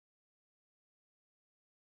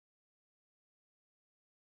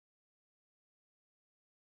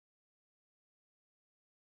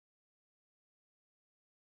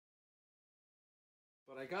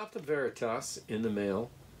But I got the Veritas in the mail,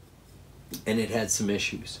 and it had some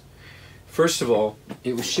issues. First of all,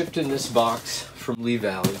 it was shipped in this box from Lee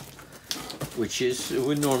Valley, which it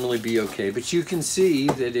would normally be okay, but you can see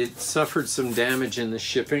that it suffered some damage in the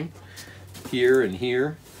shipping here and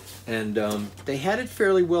here, and they had it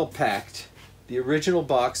fairly well packed, the original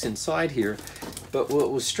box inside here, but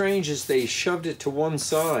what was strange is they shoved it to one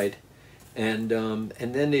side, and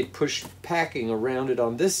then they pushed packing around it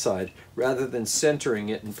on this side rather than centering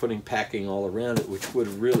it and putting packing all around it, which would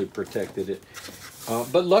have really protected it.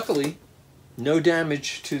 But luckily, no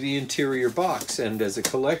damage to the interior box, and as a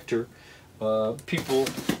collector, people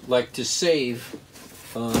like to save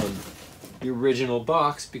the original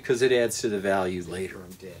box because it adds to the value later.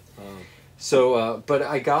 I'm dead. But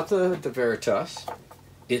I got the Veritas.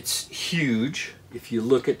 It's huge. If you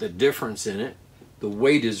look at the difference in it, the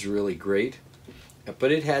weight is really great,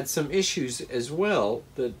 but it had some issues as well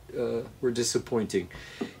that were disappointing.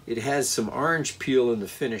 It has some orange peel in the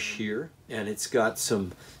finish here, and it's got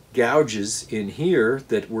some gouges in here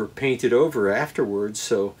that were painted over afterwards,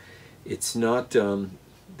 so it's not,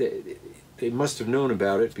 they must have known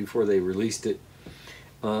about it before they released it.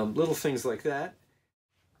 Little things like that.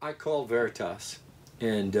 I called Veritas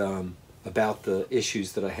and about the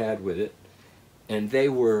issues that I had with it, and they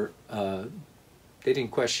were they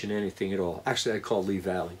didn't question anything at all. Actually, I called Lee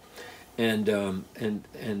Valley, and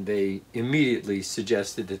they immediately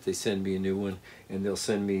suggested that they send me a new one, and they'll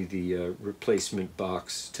send me the replacement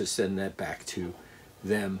box to send that back to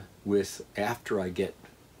them with after I get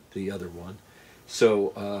the other one.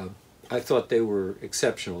 So I thought they were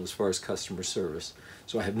exceptional as far as customer service.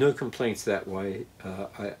 So I have no complaints that way.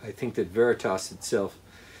 I think that Veritas itself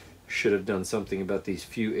should have done something about these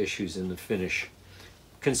few issues in the finish.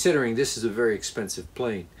 Considering this is a very expensive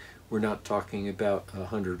plane, we're not talking about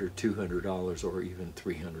 $100 or $200 or even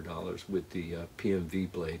 $300 with the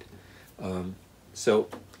PMV blade. So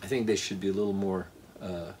I think they should be a little more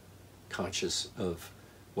conscious of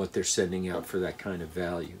what they're sending out for that kind of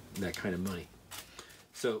value, that kind of money.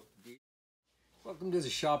 So, welcome to the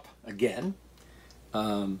shop again.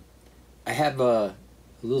 I have a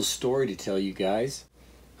little story to tell you guys.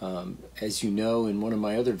 As you know, in one of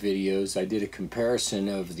my other videos, I did a comparison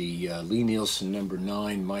of the Lie-Nielsen No.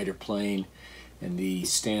 9 miter plane and the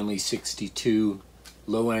Stanley 62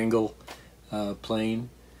 low-angle plane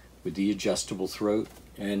with the adjustable throat,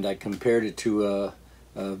 and I compared it to a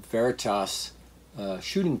Veritas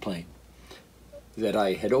shooting plane that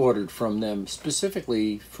I had ordered from them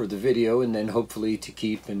specifically for the video and then hopefully to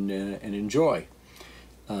keep and enjoy.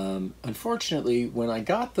 Unfortunately, when I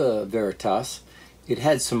got the Veritas, it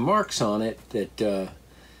had some marks on it that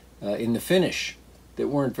in the finish that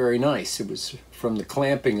weren't very nice. It was from the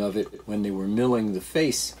clamping of it when they were milling the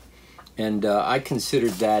face, and I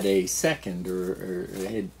considered that a second, or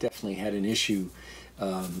it definitely had an issue.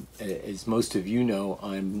 As most of you know,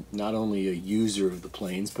 I'm not only a user of the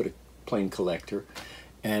planes, but a plane collector,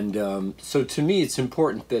 and so to me it's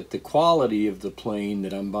important that the quality of the plane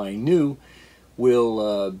that I'm buying new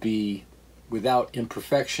will be without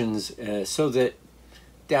imperfections, so that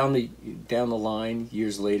down the line,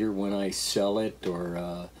 years later, when I sell it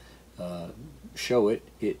or show it,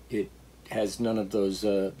 it has none of those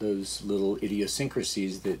little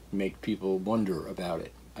idiosyncrasies that make people wonder about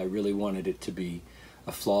it. I really wanted it to be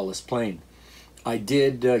a flawless plane. I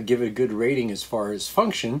did give it a good rating as far as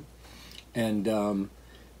function, and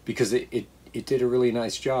because it did a really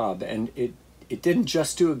nice job, and it didn't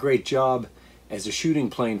just do a great job as a shooting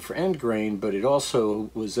plane for end grain, but it also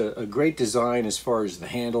was a great design as far as the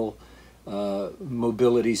handle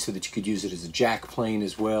mobility, so that you could use it as a jack plane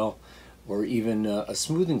as well, or even a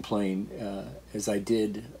smoothing plane, as I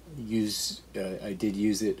did use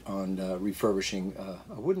it on refurbishing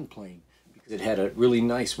a wooden plane, because it had a really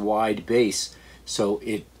nice wide base, so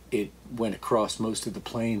it went across most of the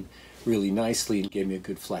plane really nicely and gave me a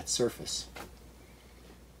good flat surface.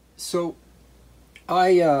 So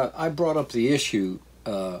I brought up the issue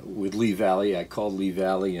with Lee Valley. I called Lee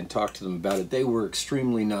Valley and talked to them about it. They were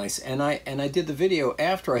extremely nice, and I did the video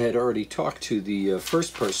after I had already talked to the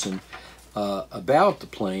first person about the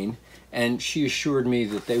plane, and she assured me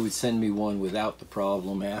that they would send me one without the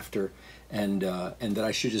problem after, and that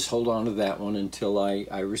I should just hold on to that one until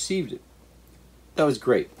I received it. That was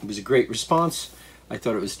great. It was a great response. I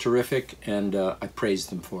thought it was terrific, and I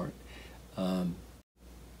praised them for it.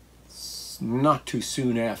 Not too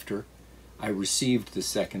soon after, I received the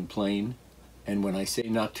second plane, and when I say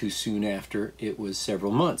not too soon after, it was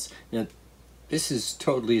several months. Now, this is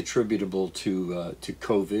totally attributable to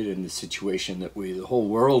COVID and the situation that the whole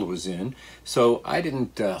world was in, so I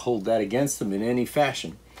didn't hold that against them in any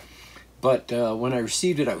fashion. But when I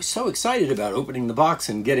received it, I was so excited about opening the box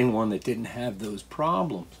and getting one that didn't have those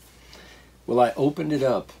problems. Well, I opened it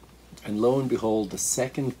up, and lo and behold, the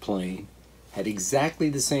second plane had exactly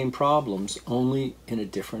the same problems, only in a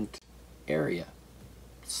different area,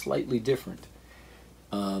 slightly different.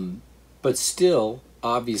 But still,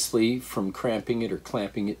 obviously, from cramping it or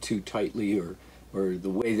clamping it too tightly, or the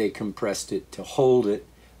way they compressed it to hold it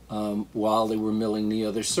while they were milling the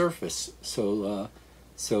other surface. So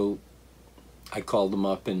I called them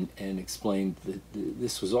up and explained that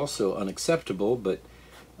this was also unacceptable, but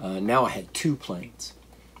now I had two planes.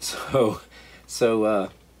 So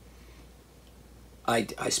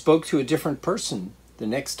I spoke to a different person the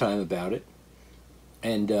next time about it,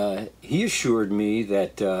 and he assured me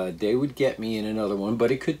that they would get me in another one,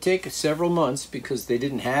 but it could take several months because they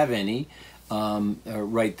didn't have any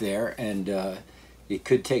right there, and it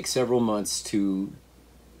could take several months to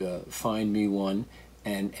find me one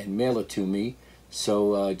and mail it to me.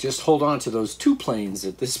 So just hold on to those two planes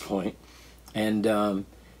at this point, and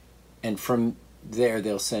from there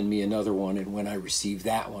they'll send me another one, and when I receive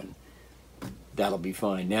that one, that'll be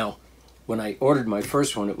fine. Now, when I ordered my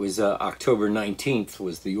first one, it was October 19th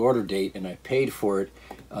was the order date, and I paid for it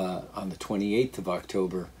on the 28th of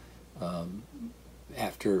October,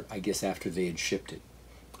 after they had shipped it.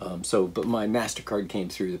 But my MasterCard came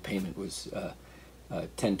through. The payment was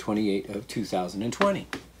 10/28 of 2020.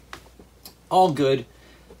 All good.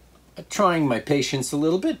 Trying my patience a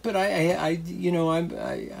little bit, but I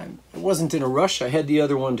wasn't in a rush. I had the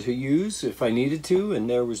other one to use if I needed to, and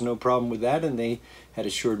there was no problem with that. And they had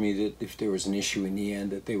assured me that if there was an issue in the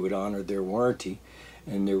end, that they would honor their warranty,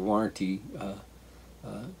 and their warranty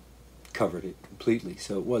covered it completely.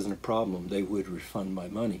 So it wasn't a problem. They would refund my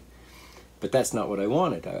money. But that's not what I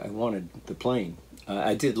wanted. I wanted the plane.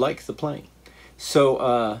 I did like the plane. So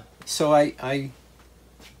I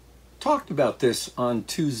talked about this on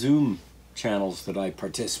two Zoom channels that I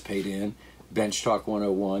participate in, Bench Talk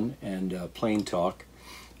 101 and Plane Talk.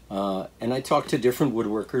 And I talked to different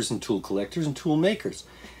woodworkers and tool collectors and tool makers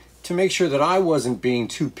to make sure that I wasn't being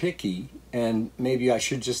too picky, and maybe I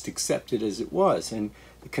should just accept it as it was. And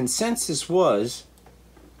the consensus was,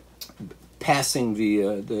 passing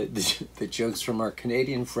the jokes from our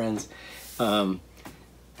Canadian friends,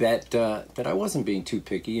 that I wasn't being too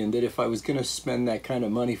picky, and that if I was going to spend that kind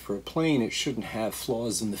of money for a plane, it shouldn't have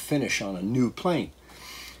flaws in the finish on a new plane.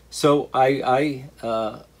 So I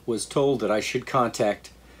was told that I should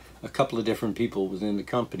contact a couple of different people within the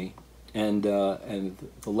company, and the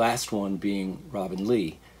last one being Robin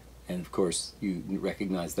Lee, and of course you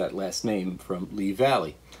recognize that last name from Lee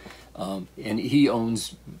Valley, and he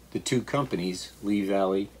owns the two companies, Lee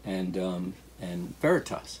Valley and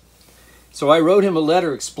Veritas. So I wrote him a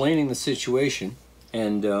letter explaining the situation,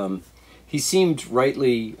 and he seemed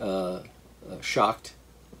rightly shocked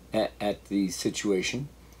at the situation,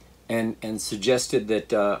 and suggested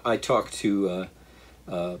that I talk to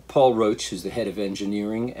Paul Roach, who's the head of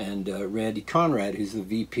engineering, and Randy Conrad, who's the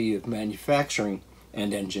VP of manufacturing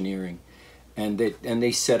and engineering, and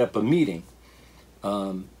they set up a meeting.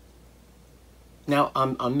 Now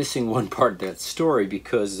I'm missing one part of that story,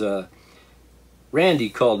 because Randy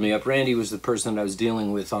called me up. Randy was the person I was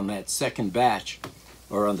dealing with on that second batch,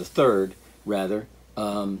 or on the third, rather.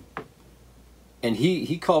 And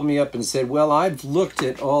he called me up and said, well, I've looked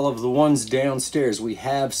at all of the ones downstairs. We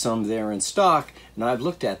have some there in stock, and I've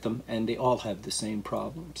looked at them, and they all have the same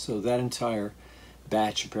problem. So that entire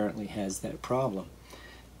batch apparently has that problem.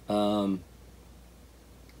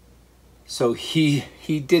 So he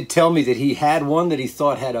did tell me that he had one that he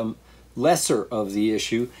thought had a lesser of the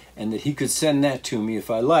issue, and that he could send that to me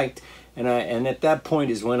if I liked. And at that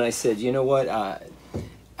point is when I said, you know what, I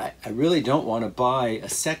really don't want to buy a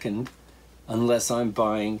second unless I'm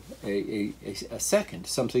buying a second,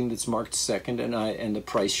 something that's marked second, and the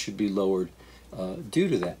price should be lowered due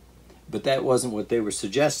to that. But that wasn't what they were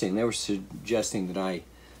suggesting. They were suggesting that I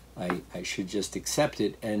should just accept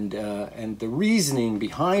it, and the reasoning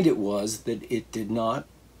behind it was that the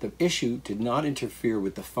issue did not interfere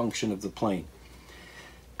with the function of the plane,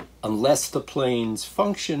 unless the plane's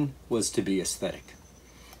function was to be aesthetic.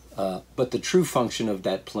 But the true function of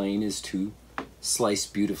that plane is to slice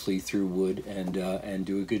beautifully through wood and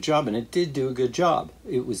do a good job, and it did do a good job.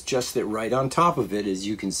 It was just that right on top of it, as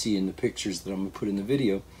you can see in the pictures that I'm going to put in the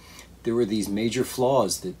video, there were these major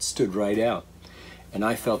flaws that stood right out. And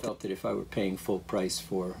I felt that if I were paying full price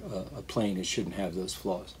for a plane, it shouldn't have those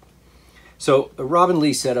flaws. So Robin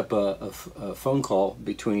Lee set up a phone call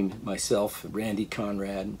between myself, Randy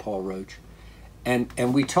Conrad, and Paul Roach,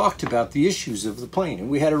 and we talked about the issues of the plane, and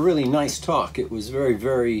we had a really nice talk. It was very,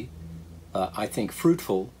 very, I think,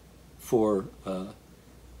 fruitful for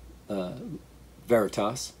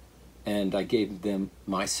Veritas, and I gave them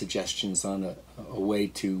my suggestions on a way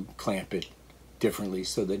to clamp it differently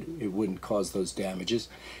so that it wouldn't cause those damages.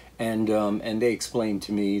 And they explained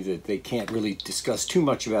to me that they can't really discuss too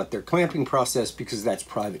much about their clamping process because that's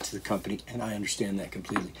private to the company, and I understand that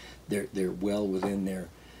completely. They're well within their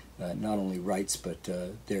not only rights but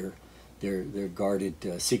their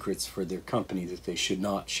guarded secrets for their company, that they should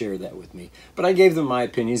not share that with me. But I gave them my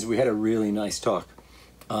opinions. We had a really nice talk,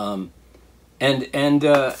 I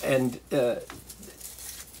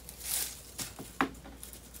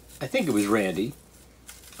think it was Randy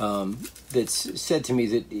that said to me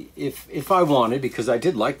that if I wanted, because I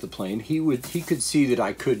did like the plane, he could see that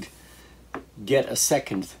I could get a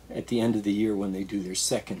second at the end of the year when they do their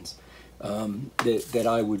seconds, that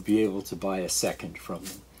I would be able to buy a second from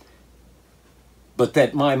them, but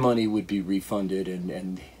that my money would be refunded.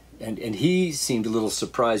 And he seemed a little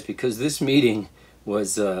surprised because this meeting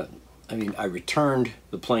was, I returned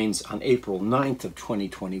the planes on April 9th of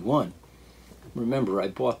 2021. Remember, I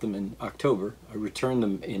bought them in October. I returned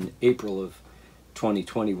them in April of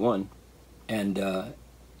 2021. And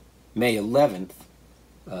May 11th,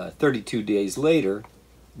 32 days later,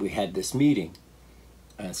 we had this meeting.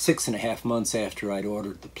 6.5 months after I'd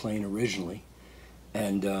ordered the plane originally.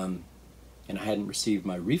 And I hadn't received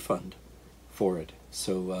my refund for it.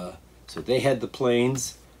 So they had the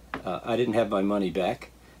planes. I didn't have my money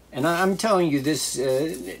back. And I'm telling you this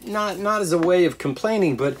not as a way of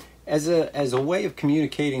complaining, but as a way of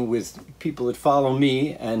communicating with people that follow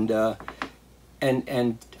me, and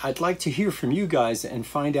I'd like to hear from you guys and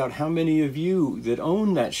find out how many of you that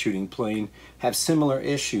own that shooting plane have similar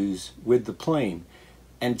issues with the plane,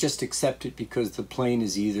 and just accept it because the plane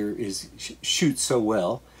shoots so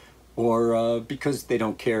well, or because they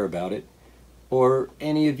don't care about it, or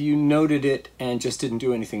any of you noted it and just didn't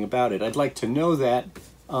do anything about it. I'd like to know that,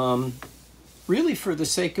 really for the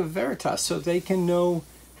sake of Veritas, so they can know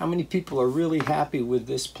how many people are really happy with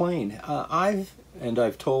this plane. I've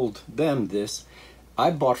told them this, I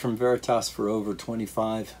bought from Veritas for over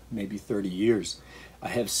 25, maybe 30 years. I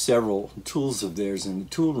have several tools of theirs in the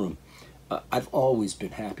tool room. I've always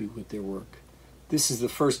been happy with their work. This is the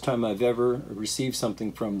first time I've ever received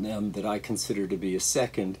something from them that I consider to be a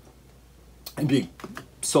second and be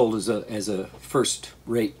sold as a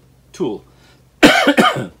first-rate tool.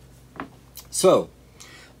 So,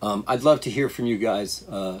 I'd love to hear from you guys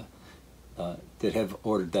that have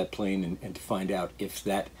ordered that plane, and to find out if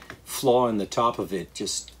that flaw in the top of it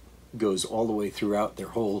just goes all the way throughout their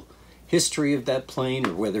whole history of that plane,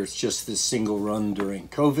 or whether it's just this single run during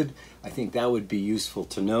COVID. I think that would be useful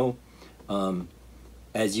to know.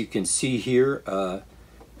 As you can see here,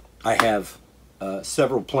 I have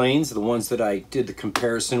several planes, the ones that I did the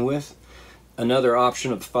comparison with. Another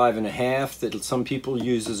option of 5.5 that some people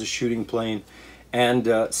use as a shooting plane.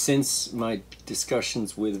 And since my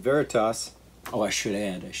discussions with Veritas, I should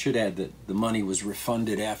add that the money was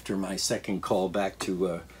refunded after my second call back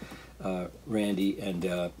to Randy,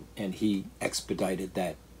 and he expedited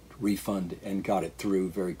that refund and got it through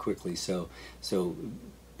very quickly. So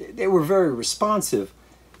they were very responsive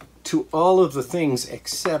to all of the things,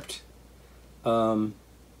 except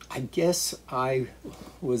I guess I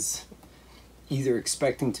was either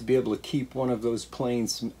expecting to be able to keep one of those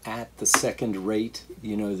planes at the second rate,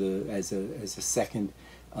 as a second,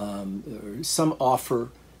 or some offer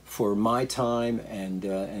for my time, and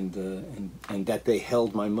that they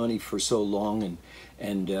held my money for so long,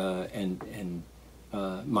 and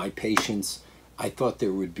my patience. I thought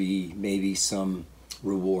there would be maybe some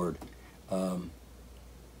reward.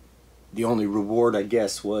 The only reward, I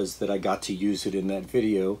guess, was that I got to use it in that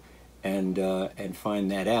video, and find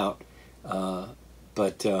that out.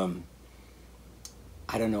 But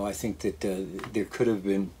I don't know. I think that there could have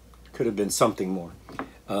been something more.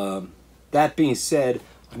 That being said,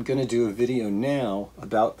 I'm going to do a video now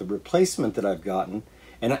about the replacement that I've gotten,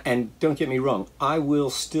 and don't get me wrong, I will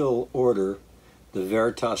still order the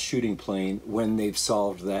Veritas shooting plane when they've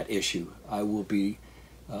solved that issue. I will be,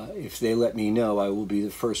 if they let me know, I will be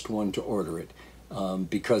the first one to order it.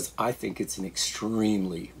 Because I think it's an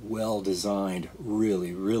extremely well-designed,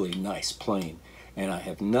 really, really nice plane. And I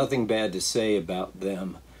have nothing bad to say about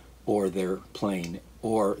them or their plane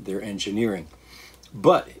or their engineering.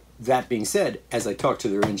 But that being said, as I talked to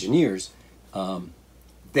their engineers,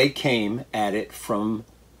 they came at it from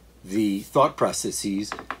the thought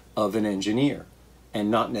processes of an engineer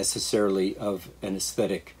and not necessarily of an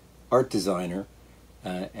aesthetic art designer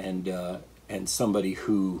and somebody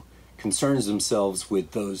who concerns themselves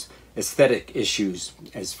with those aesthetic issues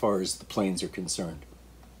as far as the planes are concerned.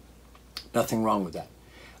 Nothing wrong with that.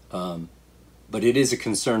 But it is a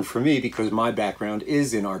concern for me because my background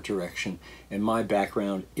is in art direction, and my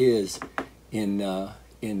background is in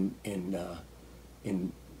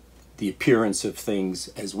the appearance of things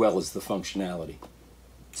as well as the functionality.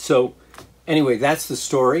 So anyway, that's the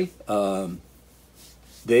story.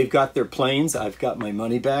 They've got their planes. I've got my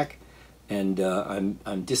money back, and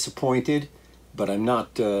I'm disappointed, but I'm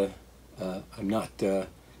not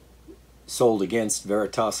sold against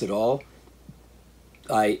Veritas at all.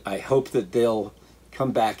 I hope that they'll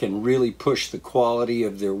come back and really push the quality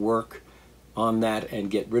of their work on that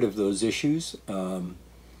and get rid of those issues.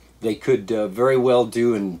 They could very well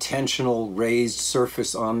do an intentional raised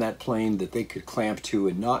surface on that plane that they could clamp to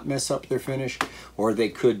and not mess up their finish, or they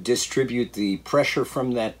could distribute the pressure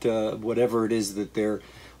from that whatever it is that they're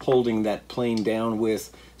holding that plane down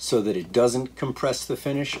with so that it doesn't compress the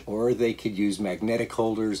finish, or they could use magnetic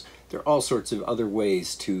holders. There are all sorts of other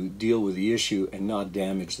ways to deal with the issue and not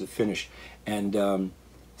damage the finish. And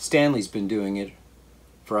Stanley's been doing it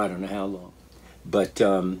for I don't know how long. But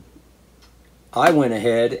I went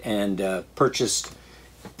ahead and purchased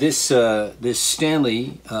this this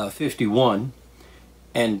Stanley 51,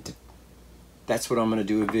 and that's what I'm going to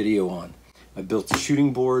do a video on. I built a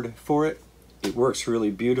shooting board for it. It works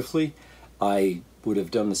really beautifully. I would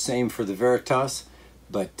have done the same for the Veritas,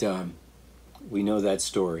 but we know that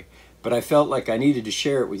story. But I felt like I needed to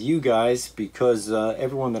share it with you guys because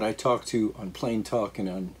everyone that I talked to on Plane Talk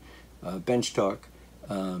and on Bench Talk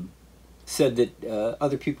said that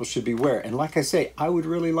other people should beware. And like I say, I would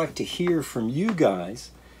really like to hear from you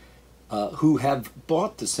guys who have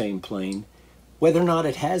bought the same plane, whether or not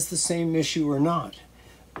it has the same issue or not.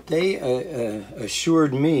 They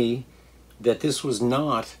assured me that this was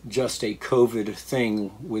not just a COVID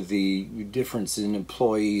thing with the difference in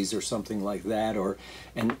employees or something like that,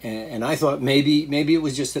 and I thought maybe it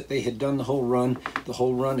was just that they had done the whole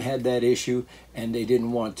run had that issue, and they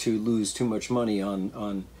didn't want to lose too much money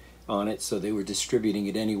on it, so they were distributing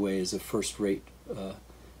it anyway as a first-rate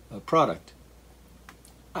product.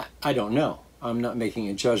 I don't know. I'm not making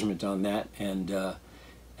a judgment on that, and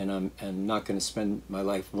I'm not going to spend my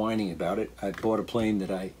life whining about it. I bought a plane that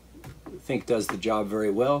I think does the job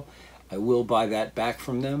very well. I will buy that back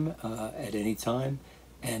from them at any time,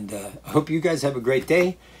 and I hope you guys have a great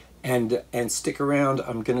day, and stick around.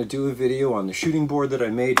 I'm going to do a video on the shooting board that I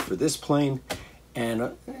made for this plane,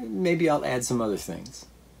 and maybe I'll add some other things.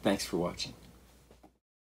 Thanks for watching.